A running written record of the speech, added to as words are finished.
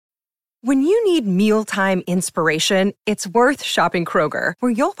When you need mealtime inspiration, it's worth shopping Kroger,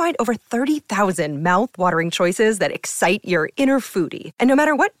 where you'll find over 30,000 mouth-watering choices that excite your inner foodie. And no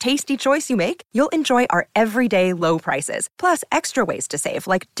matter what tasty choice you make, you'll enjoy our everyday low prices, plus extra ways to save,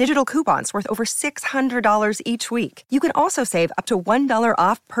 like digital coupons worth over $600 each week. You can also save up to $1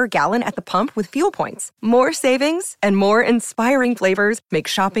 off per gallon at the pump with fuel points. More savings and more inspiring flavors make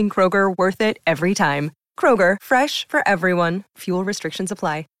shopping Kroger worth it every time. Kroger, fresh for everyone. Fuel restrictions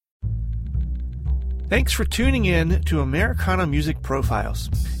apply. Thanks for tuning in to Americana Music Profiles.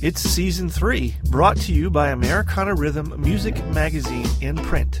 It's Season 3, brought to you by Americana Rhythm Music Magazine in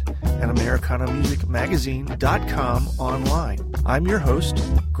print and AmericanaMusicMagazine.com online. I'm your host,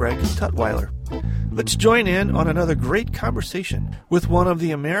 Greg Tutwiler. Let's join in on another great conversation with one of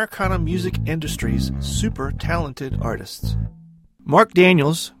the Americana music industry's super talented artists. Marc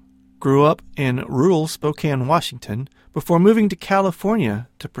Daniels grew up in rural Spokane, Washington, before moving to California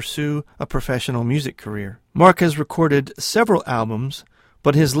to pursue a professional music career. Marc has recorded several albums,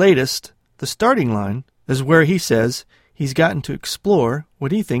 but his latest, The Starting Line, is where he says he's gotten to explore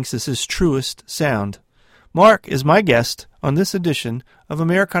what he thinks is his truest sound. Marc is my guest on this edition of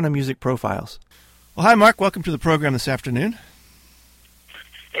Americana Music Profiles. Well, hi, Marc. Welcome to the program this afternoon.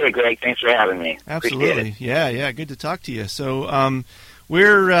 Hey, Greg. Thanks for having me. Absolutely. Yeah. Good to talk to you. So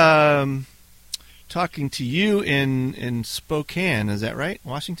we're talking to you in Spokane. Is that right?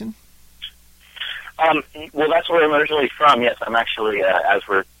 Washington? Well, that's where I'm originally from. Yes, I'm actually, as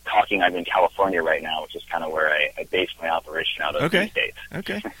we're talking, I'm in California right now, which is kind of where I base my operation out of these days.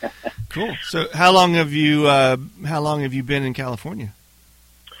 Okay. Cool. So how long have you been in California?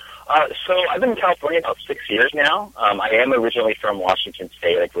 So I've been in California about 6 years now. I am originally from Washington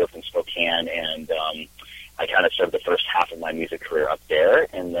State. I grew up in Spokane, and I kind of served the first half of my music career up there,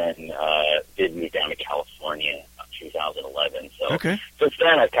 and then did move down to California in 2011. So since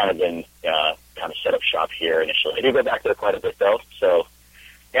then, I've kind of been set up shop here initially. I do go back there quite a bit, though. So,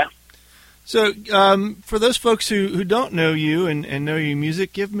 yeah. So for those folks who don't know you and know your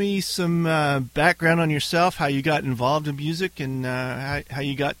music, give me some background on yourself, how you got involved in music, and how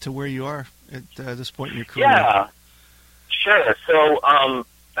you got to where you are at this point in your career. Yeah, sure. So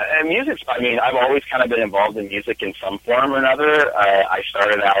music's, I've always kind of been involved in music in some form or another. I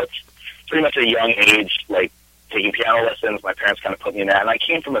started out pretty much at a young age, like taking piano lessons. My parents kind of put me in that, and I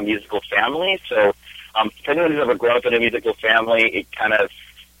came from a musical family. So if anyone's ever grown up in a musical family, it kind of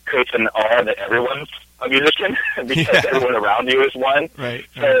creates an awe that everyone's a musician because everyone around you is one. Right.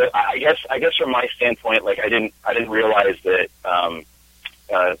 So I guess from my standpoint, like I didn't realize that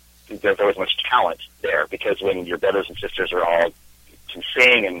there was much talent there, because when your brothers and sisters are all can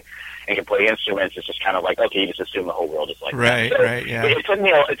sing and can play instruments, it's just kind of like, okay, you just assume the whole world is like that. So Yeah. It took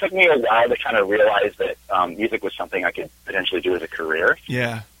me a while to kind of realize that music was something I could potentially do as a career.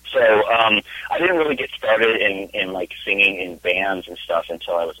 Yeah. So I didn't really get started in like singing in bands and stuff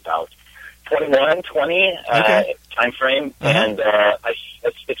until I was about 21, 20 time frame, and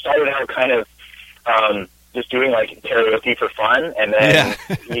it started out kind of just doing like karaoke for fun, and then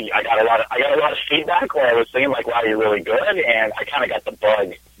I got a lot of feedback where I was singing like, "Wow, you're really good," and I kind of got the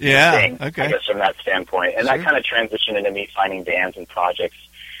bug to sing, I guess, from that standpoint, and that kind of transitioned into me finding bands and projects,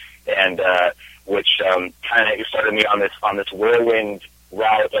 and which kind of started me on this whirlwind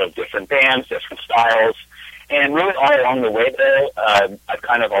route of different bands, different styles, and really all along the way though, I've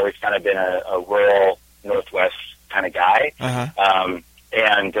kind of always kind of been a rural Northwest kind of guy,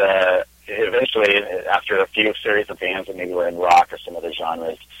 and eventually, after a few series of bands that maybe were in rock or some other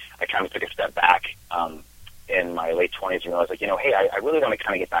genres, I kind of took a step back in my late 20s and realized, like, hey, I really want to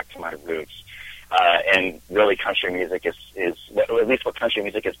kind of get back to my roots. And really country music is at least what country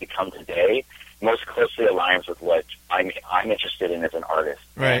music has become today, most closely aligns with what I'm interested in as an artist.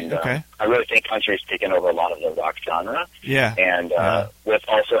 Right, and, I really think country's taken over a lot of the rock genre. Yeah. And with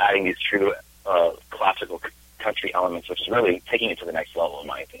also adding these true classical country elements, which is really taking it to the next level, in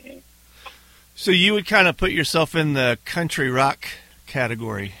my opinion. So you would kind of put yourself in the country rock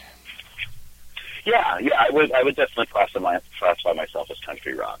category. Yeah, I would definitely classify myself as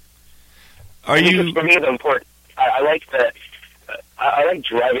country rock. For me, the important, I like that. I like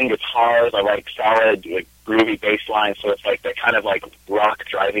driving guitars. I like solid, like, groovy bass lines. So it's like that kind of like rock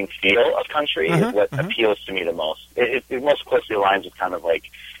driving feel of country is what appeals to me the most. It most closely aligns with kind of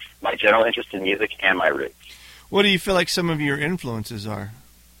like my general interest in music and my roots. What do you feel like some of your influences are?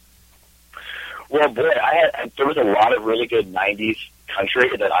 Well, boy, there was a lot of really good 90s country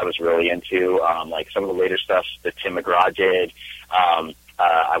that I was really into, like some of the later stuff that Tim McGraw did.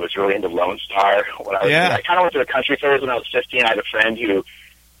 I was really into Lone Star. I kind of went to the country fairs when I was 15. I had a friend who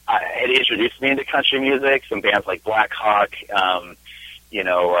had introduced me into country music, some bands like Black Hawk,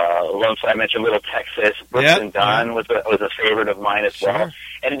 Alongside I mentioned Little Texas, Brooks and Dunn was a favorite of mine as well.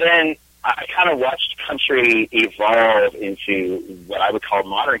 And then I kind of watched country evolve into what I would call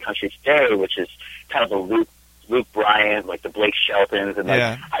modern country today, which is kind of the Luke Bryan, like the Blake Sheltons, and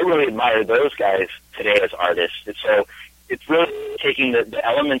I really admire those guys today as artists. And so it's really taking the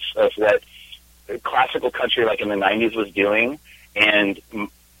elements of what classical country, like in the '90s, was doing, and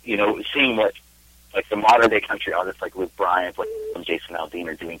seeing what like the modern day country artists like Luke Bryan, like Jason Aldean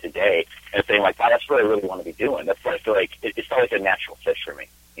are doing today, and saying like, wow, that's what I really want to be doing. That's what I feel like it felt like a natural fit for me,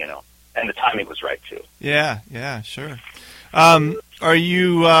 and the timing was right too. Yeah, sure. Are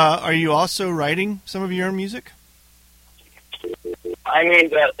you also writing some of your own music? I mean,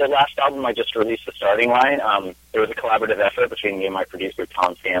 the last album I just released, The Starting Line, it was a collaborative effort between me and my producer,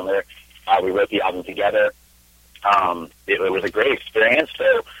 Tom Sandler. We wrote the album together. It was a great experience.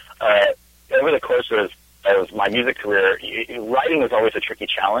 So over the course of my music career, writing was always a tricky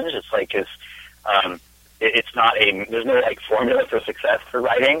challenge. It's like, it's not there's no like formula for success for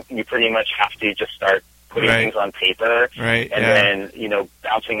writing. You pretty much have to just start putting things on paper, and then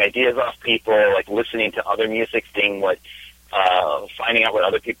bouncing ideas off people, like listening to other music, seeing finding out what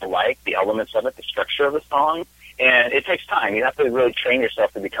other people like, the elements of it, the structure of the song, and it takes time. You have to really train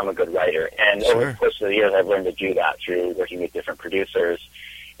yourself to become a good writer. And over the course of the years, I've learned to do that through working with different producers,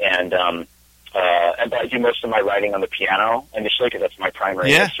 and but I do most of my writing on the piano initially because that's my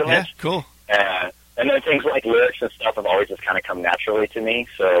primary instrument. Yeah, cool. And then things like lyrics and stuff have always just kind of come naturally to me.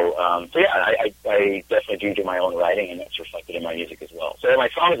 So I definitely do my own writing, and that's reflected in my music as well. So my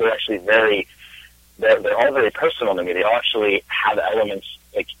songs are actually they're all very personal to me. They all actually have elements,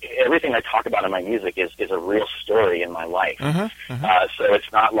 like everything I talk about in my music is a real story in my life. So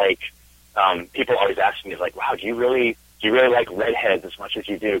it's not like people always ask me, like, wow, do you really like Redheads as much as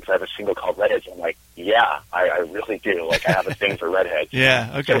you do? Because I have a single called Redheads. I'm like, yeah, I really do. Like, I have a thing for Redheads.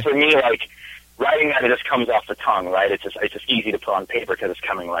 So for me, like, writing that, it just comes off the tongue, right? It's just easy to put on paper because it's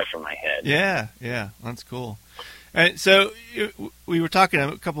coming right from my head. Yeah, that's cool. And so we were talking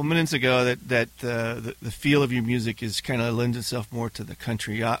a couple minutes ago that the feel of your music is kind of lends itself more to the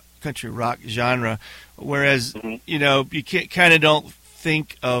country rock genre, whereas you kind of don't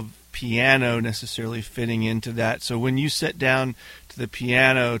think of piano necessarily fitting into that. So when you sit down to the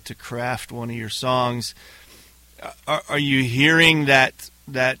piano to craft one of your songs, are you hearing that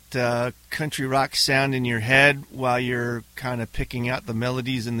country rock sound in your head while you're kind of picking out the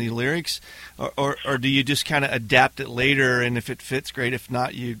melodies and the lyrics, or do you just kind of adapt it later, and if it fits, great. If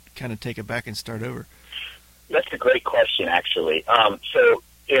not, you kind of take it back and start over? That's a great question, actually. So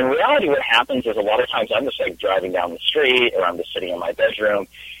in reality, what happens is a lot of times I'm just like driving down the street, or I'm just sitting in my bedroom,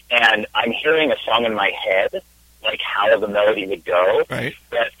 and I'm hearing a song in my head, like how the melody would go. Right.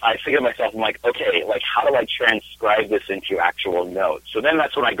 But I figure to myself, I'm like, okay, like how do I transcribe this into actual notes? So then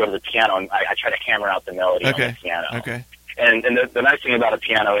that's when I go to the piano and I try to hammer out the melody on the piano. Okay. And the nice thing about a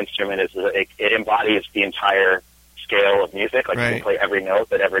piano instrument is that it embodies the entire scale of music. Like you can play every note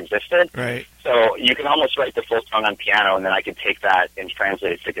that ever existed. Right. So you can almost write the full song on piano, and then I can take that and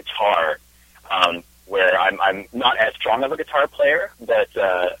translate it to guitar. Where I'm not as strong of a guitar player, but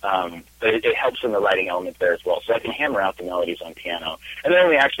it helps in the writing element there as well. So I can hammer out the melodies on piano. And then when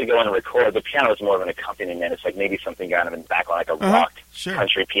we actually go in and record, the piano is more of an accompaniment. It's like maybe something kind of in the background, like a rock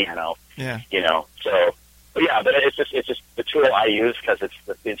country piano. Yeah. So, but it's just the tool I use because it's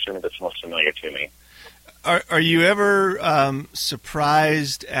the instrument that's most familiar to me. Are you ever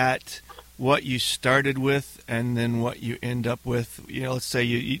surprised at what you started with and then what you end up with? Let's say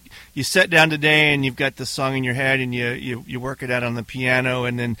you sit down today and you've got the song in your head and you work it out on the piano,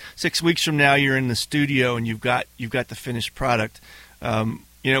 and then 6 weeks from now you're in the studio and you've got the finished product.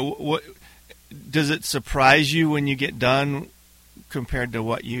 What does it surprise you when you get done compared to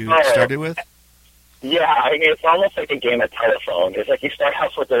what you started with? Yeah, I mean, it's almost like a game of telephone. It's like you start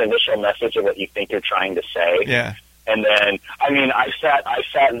out with an initial message of what you think you're trying to say. Yeah. And then, I mean, I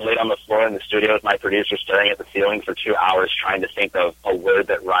sat and laid on the floor in the studio with my producer staring at the ceiling for 2 hours trying to think of a word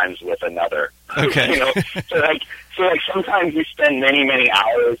that rhymes with another. Okay. So sometimes you spend many, many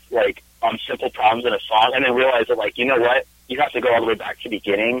hours, like, on simple problems in a song and then realize that, like, you know what? You have to go all the way back to the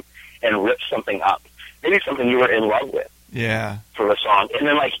beginning and rip something up. Maybe something you were in love with. Yeah. For a song. And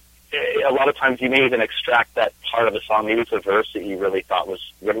then, like, a lot of times you may even extract that part of the song. Maybe it's a verse that you really thought was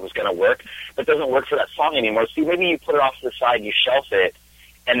going to work, but doesn't work for that song anymore. So maybe you put it off to the side, you shelf it,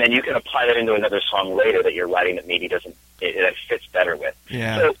 and then you can apply that into another song later that you're writing that maybe it fits better with.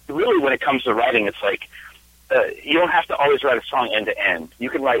 Yeah. So really when it comes to writing, it's like you don't have to always write a song end to end. You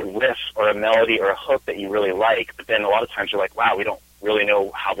can write riffs or a melody or a hook that you really like, but then a lot of times you're like, wow, we don't really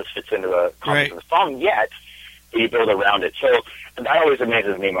know how this fits into the context of the song yet. you build around it. So that always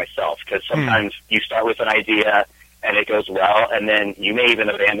amazes me myself, because sometimes you start with an idea and it goes well, and then you may even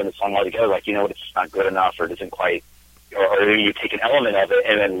abandon the song altogether, like, you know what, it's just not good enough, or it isn't quite, or you take an element of it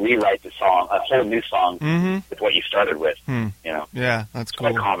and then rewrite the song, a whole new song with what you started with. You know, yeah, that's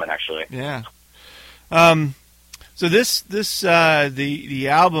cool. Quite common, actually. Yeah. So the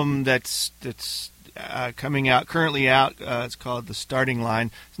album that's coming out, currently out, it's called The Starting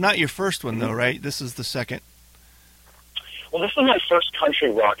Line. It's not your first one, though, right? This is the second. Well, this is my first country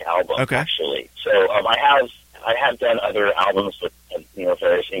rock album, actually. So I have done other albums with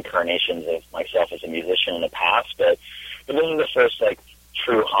various incarnations of myself as a musician in the past, but this is the first like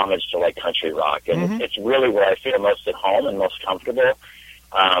true homage to like country rock, and it's really where I feel most at home and most comfortable.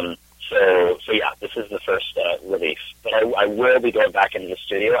 So yeah, this is the first release, but I will be going back into the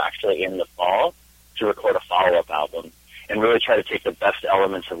studio actually in the fall to record a follow-up album and really try to take the best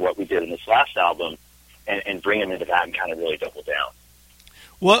elements of what we did in this last album and bring them into that and kind of really double down.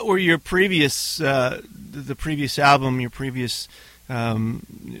 What were your previous, the previous album, your previous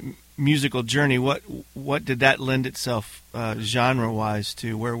musical journey? What did that lend itself genre-wise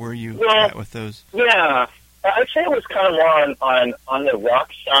to? Where were you at with those? Yeah, I'd say it was kind of more on the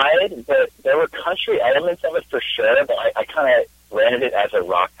rock side, but there were country elements of it for sure. But I kind of branded it as a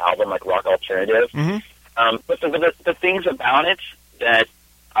rock album, like rock alternative. But the things about it that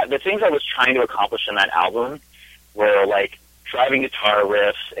the things I was trying to accomplish in that album were like driving guitar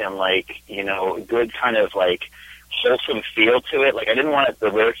riffs and like, good kind of like wholesome feel to it. Like I didn't want the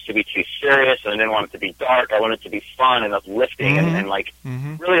lyrics to be too serious, and I didn't want it to be dark. I wanted it to be fun and uplifting and like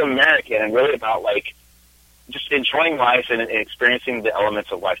really American and really about like just enjoying life and experiencing the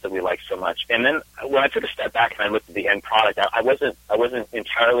elements of life that we like so much. And then when I took a step back and I looked at the end product, I wasn't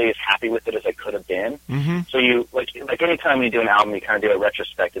entirely as happy with it as I could have been. So you like anytime when you do an album, you kind of do a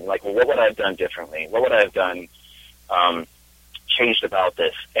retrospective, like, well, what would I have done differently? What would I have done changed about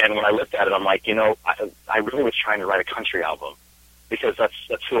this? And when I looked at it, I'm like, I really was trying to write a country album because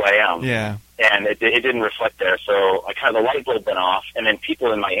that's who I am. Yeah. And it didn't reflect there. So I kind of, the light bulb went off. And then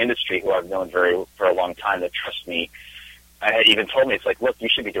people in my industry who I've known for a long time that trust me, had even told me, it's like, look, you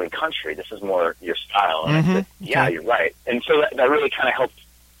should be doing country. This is more your style. And I said, yeah, you're right. And so that really kind of helped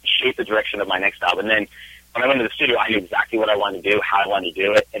shape the direction of my next album. And then when I went to the studio, I knew exactly what I wanted to do, how I wanted to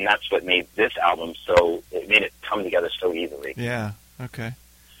do it. And that's what made this album it made it come together so easily. Yeah. Okay.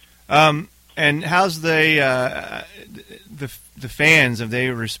 And how's the fans? Have they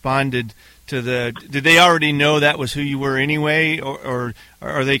responded to did they already know that was who you were anyway, or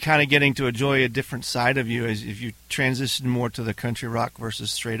are they kind of getting to enjoy a different side of you as if you transition more to the country rock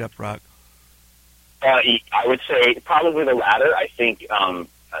versus straight up rock? I would say probably the latter. I think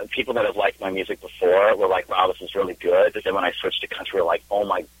people that have liked my music before were like, wow, this is really good. But then when I switched to country, were like, oh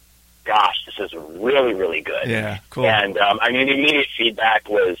my gosh, this is really, really good. Yeah, cool. And the immediate feedback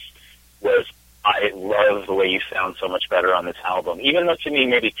was I love the way you sound so much better on this album. Even though to me,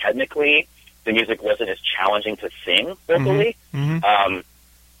 maybe technically, the music wasn't as challenging to sing vocally,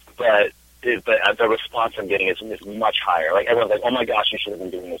 but the response I'm getting is much higher. Like everyone's like, "Oh my gosh, you should have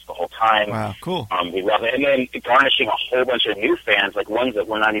been doing this the whole time." Wow, cool. We love it, and then garnishing a whole bunch of new fans, like ones that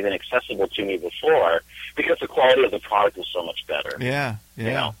were not even accessible to me before, because the quality of the product is so much better. Yeah,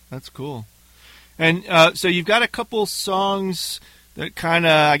 that's cool. And so you've got a couple songs that kind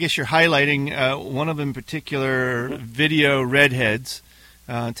of, I guess you're highlighting. One of them in particular, Video Redheads.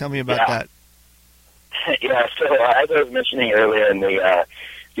 Tell me about that. Yeah, so as I was mentioning earlier in the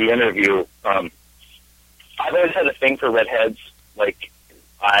interview, I've always had a thing for redheads. Like,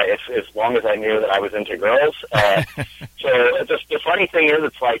 as long as I knew that I was into girls. So the funny thing is,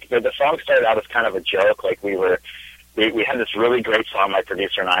 it's like the song started out as kind of a joke. Like we had this really great song. My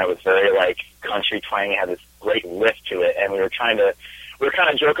producer and I, was very like country twangy, had this great lift to it, and we were kind of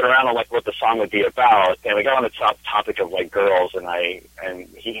joking around on like what the song would be about, and we got on the topic of like girls, and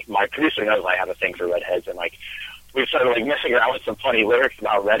my producer knows I have a thing for redheads, and like we started like messing around with some funny lyrics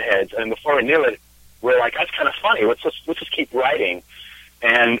about redheads, and before we knew it, we're like, that's kind of funny. Let's just keep writing,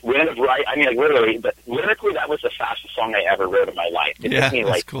 and we ended up writing. I mean, like literally, but lyrically, that was the fastest song I ever wrote in my life. It took me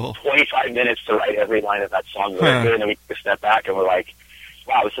like 25 minutes to write every line of that song lyrically, and then we took a step back and we're like,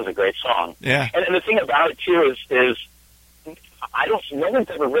 wow, this is a great song. Yeah. And the thing about it too is no one's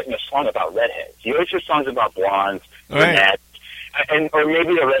ever written a song about redheads. You always hear songs about blondes, brunettes, or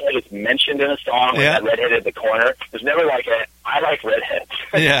maybe a redhead is mentioned in a song, like that redhead at the corner. There's never like I like redheads.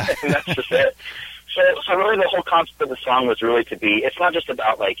 Yeah. And that's just it. So really the whole concept of the song was really to be, it's not just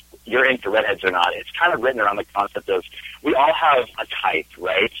about like you're into redheads or not. It's kind of written around the concept of we all have a type,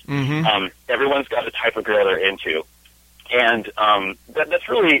 right? Everyone's got a type of girl they're into. And that's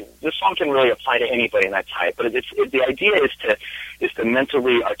really, this song can really apply to anybody in that type. But the idea is to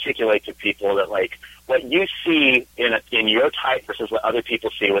mentally articulate to people that, like, what you see in your type versus what other people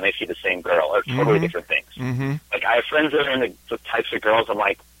see when they see the same girl are totally different things. Mm-hmm. Like, I have friends that are in the types of girls I'm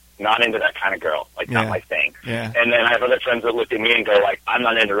like, not into that kind of girl, like, not my thing. Yeah. And then I have other friends that look at me and go, like, I'm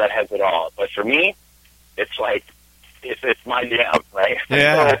not into redheads at all. But for me, it's like, it's my jam, right?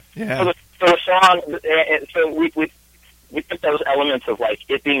 Yeah. So the song, so we took those elements of, like,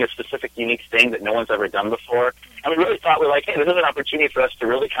 it being a specific, unique thing that no one's ever done before, and we really thought, we're like, hey, this is an opportunity for us to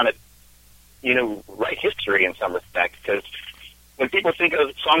really kind of, you know, write history in some respect, because when people think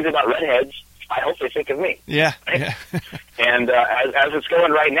of songs about redheads, I hope they think of me. Yeah, right? yeah. And as it's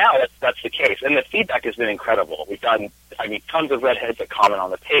going right now, that's the case. And the feedback has been incredible. We've gotten, tons of redheads that comment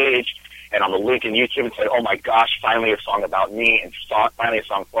on the page and on the link in YouTube and said, oh my gosh, finally a song about me, and finally a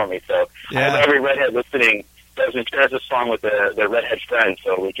song for me. So I hope every redhead listening goes and shares this song with their redhead friends,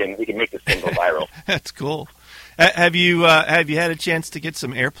 so we can make this thing go viral. That's cool. Have you had a chance to get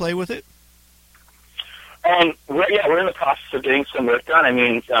some airplay with it? We're in the process of getting some work done. I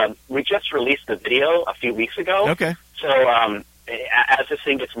mean, we just released the video a few weeks ago. Okay. So as this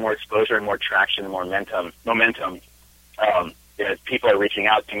thing gets more exposure and more traction and more momentum, people are reaching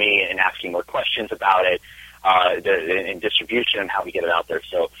out to me and asking more questions about it, in distribution and how we get it out there.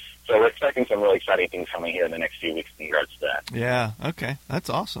 So we're expecting some really exciting things coming here in the next few weeks in regards to that. Yeah, okay. That's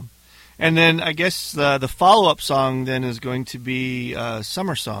awesome. And then I guess the follow-up song then is going to be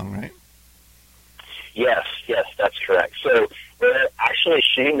Summer Song, right? Yes, that's correct. So we're actually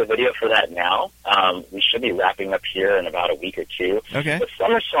shooting the video for that now. We should be wrapping up here in about a week or two. Okay. The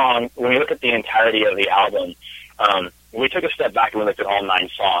Summer Song, when we look at the entirety of the album, we took a step back and we looked at all 9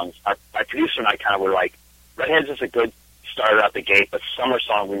 songs. Our producer and I kind of were like, Redheads is a good starter out the gate, but Summer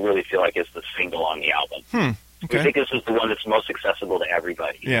Song we really feel like is the single on the album. Okay. We think this is the one that's most accessible to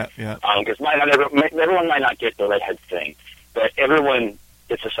everybody. Yeah. Because everyone might not get the Redheads thing, but everyone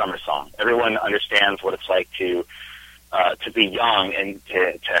gets a summer song. Everyone understands what it's like to be young and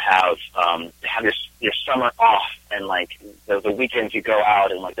to have your summer off, and like the weekends you go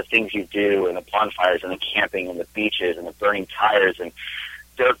out and like the things you do and the bonfires and the camping and the beaches and the burning tires and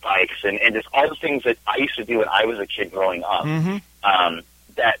dirt bikes and just all the things that I used to do when I was a kid growing up.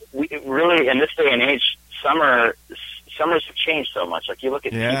 That we really, in this day and age, summers have changed so much. Like you look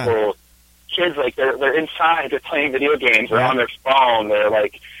at people, kids, like they're inside, they're playing video games, they're on their phone, they're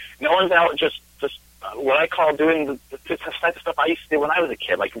like, no one's out just what I call doing the type of stuff I used to do when I was a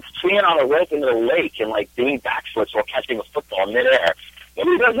kid, like swinging on a rope into the lake and like doing backflips while catching a football midair.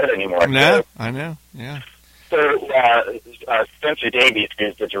 Nobody does that anymore. No, I know, yeah. So Spencer Davies,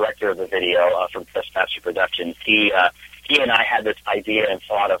 who's the director of the video from Trespasser Productions, he and I had this idea and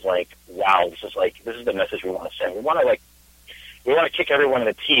thought of like, wow, this is the message we want to send. We want to kick everyone in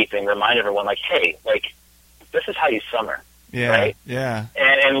the teeth and remind everyone, like, hey, like, this is how you summer, right? Yeah.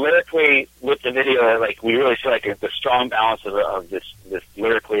 And lyrically, with the video, like, we really feel like the strong balance of this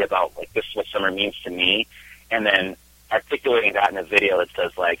lyrically about, like, this is what summer means to me, and then articulating that in a video that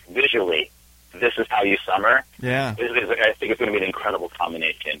says, like, visually, this is how you summer. Yeah. I think it's going to be an incredible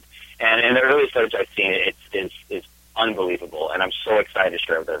combination. And in the early footage I've seen, it's unbelievable, and I'm so excited to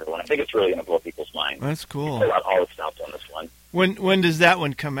share it with everyone. I think it's really going to blow people's minds. That's cool. Pull out all the stops on this one. When does that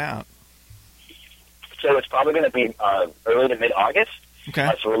one come out? So it's probably going to be early to mid-August. Okay.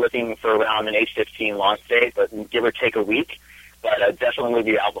 So we're looking for around an 8/15 launch date, but give or take a week. But definitely will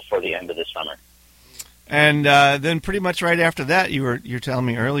be out before the end of this summer. And then pretty much right after that, you're telling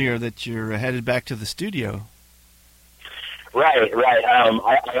me earlier that you're headed back to the studio. Right. I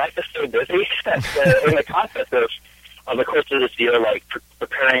like to stay busy. In the concept of the course of this year, like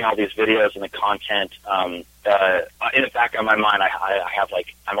preparing all these videos and the content, in the back of my mind, I have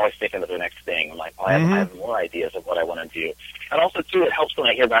like, I'm always thinking of the next thing. I'm like, I have more ideas of what I want to do. And also, too, it helps when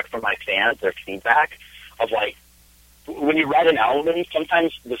I hear back from my fans, their feedback of like, when you write an album,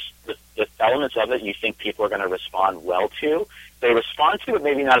 sometimes the elements of it you think people are going to respond well to. They respond to it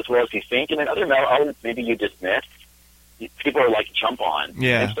maybe not as well as you think, and then other elements maybe you dismiss. People are like, jump on.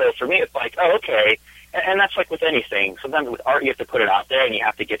 Yeah. And so for me, it's like, oh, okay. And that's like with anything. Sometimes with art, you have to put it out there, and you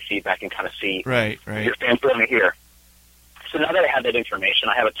have to get feedback and kind of see right. your fans want to hear. So now that I have that information,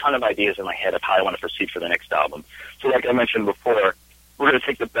 I have a ton of ideas in my head of how I want to proceed for the next album. So like I mentioned before, we're going to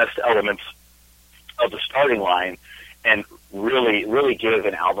take the best elements of the starting line and really, really give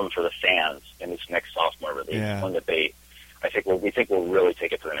an album for the fans in this next sophomore release. Yeah. One that we think will really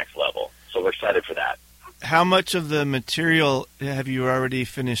take it to the next level. So we're excited for that. How much of the material have you already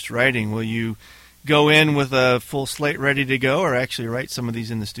finished writing? Will you go in with a full slate ready to go, or actually write some of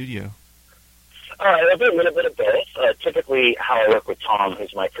these in the studio? A little bit of both. Typically, how I work with Tom,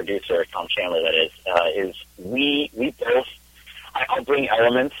 who's my producer, Tom Chandler, that is we both. I'll bring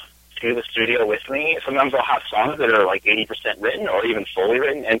elements to the studio with me. Sometimes I'll have songs that are like 80% written, or even fully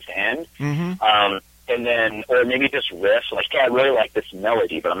written end to end. And then, or maybe just riffs. Like, yeah, I really like this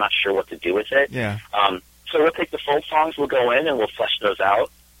melody, but I'm not sure what to do with it. Yeah. So we'll take the full songs, we'll go in, and we'll flesh those out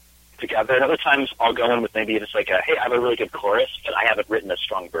together. And other times I'll go in with maybe just like hey, I have a really good chorus, but I haven't written a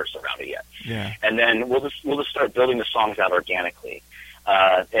strong verse around it yet. Yeah. And then we'll just start building the songs out organically.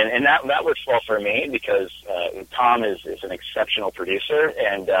 And that works well for me because Tom is an exceptional producer,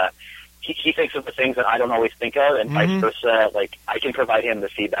 and he thinks of the things that I don't always think of, and vice versa. Like, I can provide him the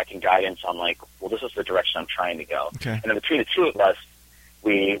feedback and guidance on, like, well, this is the direction I'm trying to go. Okay. And then between the two of us,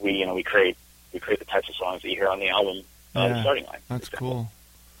 we create the types of songs that you hear on the album, the starting line. That's cool.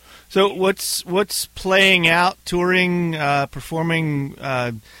 So what's playing out, touring, performing,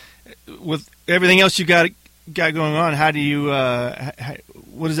 with everything else you got going on? How do you?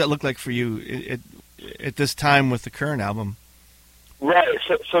 What does that look like for you at this time with the current album? Right.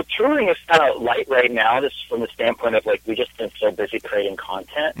 So touring is kind of light right now, just from the standpoint of, like, we just been so busy creating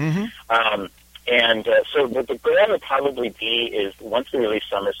content. So the goal would probably be is once we release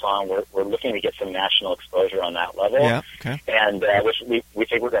Summer Song, we're looking to get some national exposure on that level. Yeah. Okay. And which we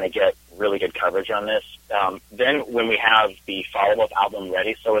think we're going to get really good coverage on this. Then when we have the follow-up album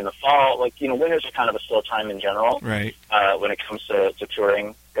ready, so in the fall, like, winters are kind of a slow time in general. Right. When it comes to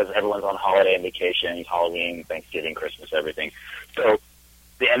touring, because everyone's on holiday and vacation, Halloween, Thanksgiving, Christmas, everything. So,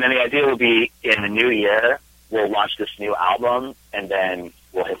 and then the idea will be in the new year, we'll launch this new album, and then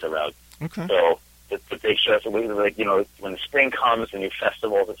we'll hit the road. Okay. So the big shows, like, when the spring comes, the new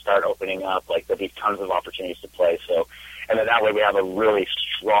festivals that start opening up, like, there'll be tons of opportunities to play. So, and then that way we have a really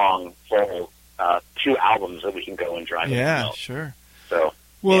strong, full 2 albums that we can go and drive. Yeah, sure. So,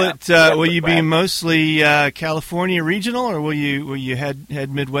 will you be mostly California regional, or will you head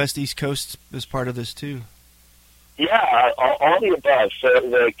Midwest, East Coast as part of this too? Yeah, all the above. So,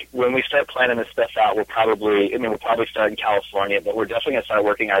 like, when we start planning this stuff out, we'll probably start in California, but we're definitely going to start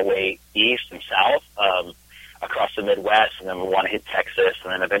working our way east and south, across the Midwest, and then we want to hit Texas,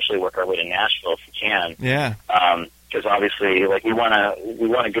 and then eventually work our way to Nashville if we can. Yeah. Because obviously, like, we want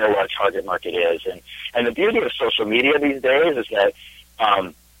to go where our target market is, and the beauty of social media these days is that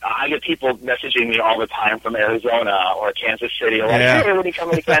I get people messaging me all the time from Arizona or Kansas City, like, hey, when you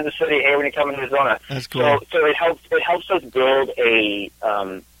coming to Kansas City? Hey, when you coming to Arizona? That's cool. So it helps us build a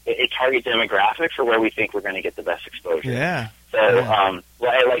target demographic for where we think we're going to get the best exposure. Yeah. So,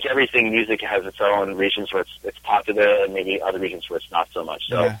 like everything, music has its own regions where it's popular, and maybe other regions where it's not so much.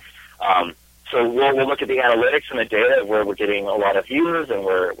 So, so we'll look at the analytics and the data where we're getting a lot of views and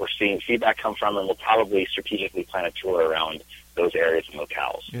we're seeing feedback come from, and we'll probably strategically plan a tour around those areas and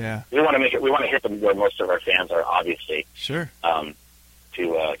locales. Yeah. We want to hit them where most of our fans are, obviously. Sure. To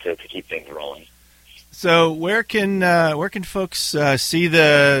keep things rolling. So where can folks see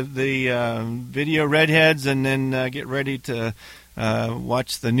the video Redheads, and then get ready to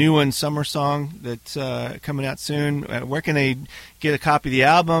watch the new one, Summer Song, that's coming out soon? Where can they get a copy of the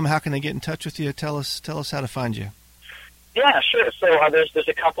album? How can they get in touch with you? Tell us how to find you. Yeah, sure. So there's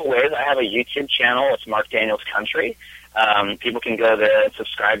a couple ways. I have a YouTube channel. It's Marc Daniels Country. People can go there and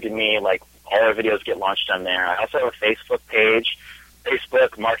subscribe to me. Like, all our videos get launched on there. I also have a Facebook page.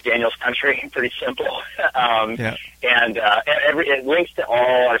 Facebook, Marc Daniels Country, pretty simple. And it links to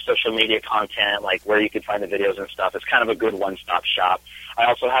all our social media content, like where you can find the videos and stuff. It's kind of a good one-stop shop. I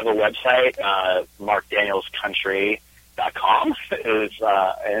also have a website, marcdanielscountry.com, and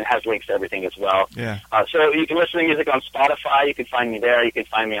it has links to everything as well. Yeah. So you can listen to music on Spotify. You can find me there. You can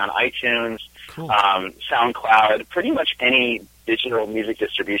find me on iTunes, cool. SoundCloud, pretty much any digital music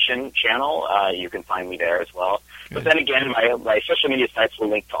distribution channel. You can find me there as well. Good. But then again, my social media sites will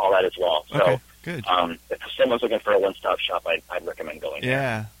link to all that as well. So, okay, good. If someone's looking for a one-stop shop, I'd recommend going there.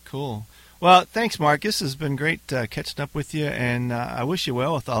 Yeah, cool. Well, thanks, Marc. This has been great catching up with you, and I wish you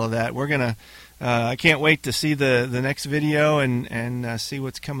well with all of that. We're gonna. I can't wait to see the next video and see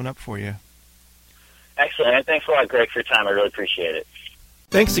what's coming up for you. Excellent. And thanks a lot, Greg, for your time. I really appreciate it.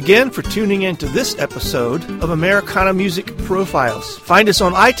 Thanks again for tuning in to this episode of Americana Music Profiles. Find us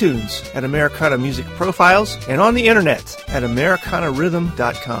on iTunes at Americana Music Profiles and on the internet at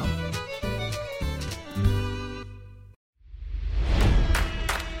AmericanaRhythm.com.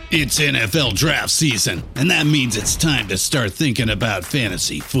 It's NFL draft season, and that means it's time to start thinking about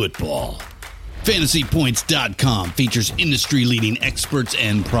fantasy football. FantasyPoints.com features industry-leading experts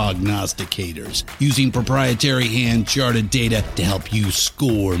and prognosticators using proprietary hand-charted data to help you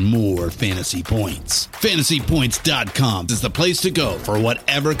score more fantasy points. FantasyPoints.com is the place to go for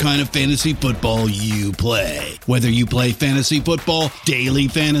whatever kind of fantasy football you play. Whether you play fantasy football, daily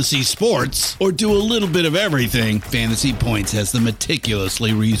fantasy sports, or do a little bit of everything, Fantasy Points has the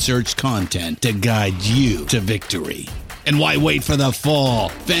meticulously researched content to guide you to victory. And why wait for the fall?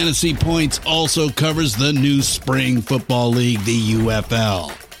 Fantasy Points also covers the new spring football league, the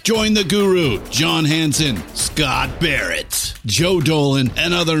UFL. Join the guru, John Hansen, Scott Barrett, Joe Dolan,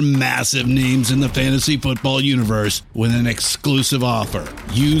 and other massive names in the fantasy football universe with an exclusive offer.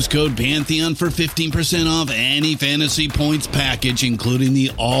 Use code Pantheon for 15% off any Fantasy Points package, including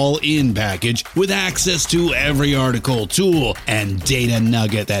the all-in package, with access to every article, tool, and data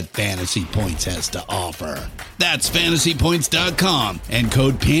nugget that Fantasy Points has to offer. That's FantasyPoints.com and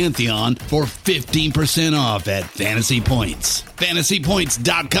code Pantheon for 15% off at Fantasy Points.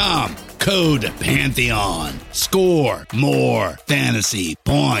 FantasyPoints.com, code Pantheon. Score more fantasy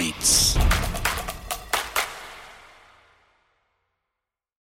points.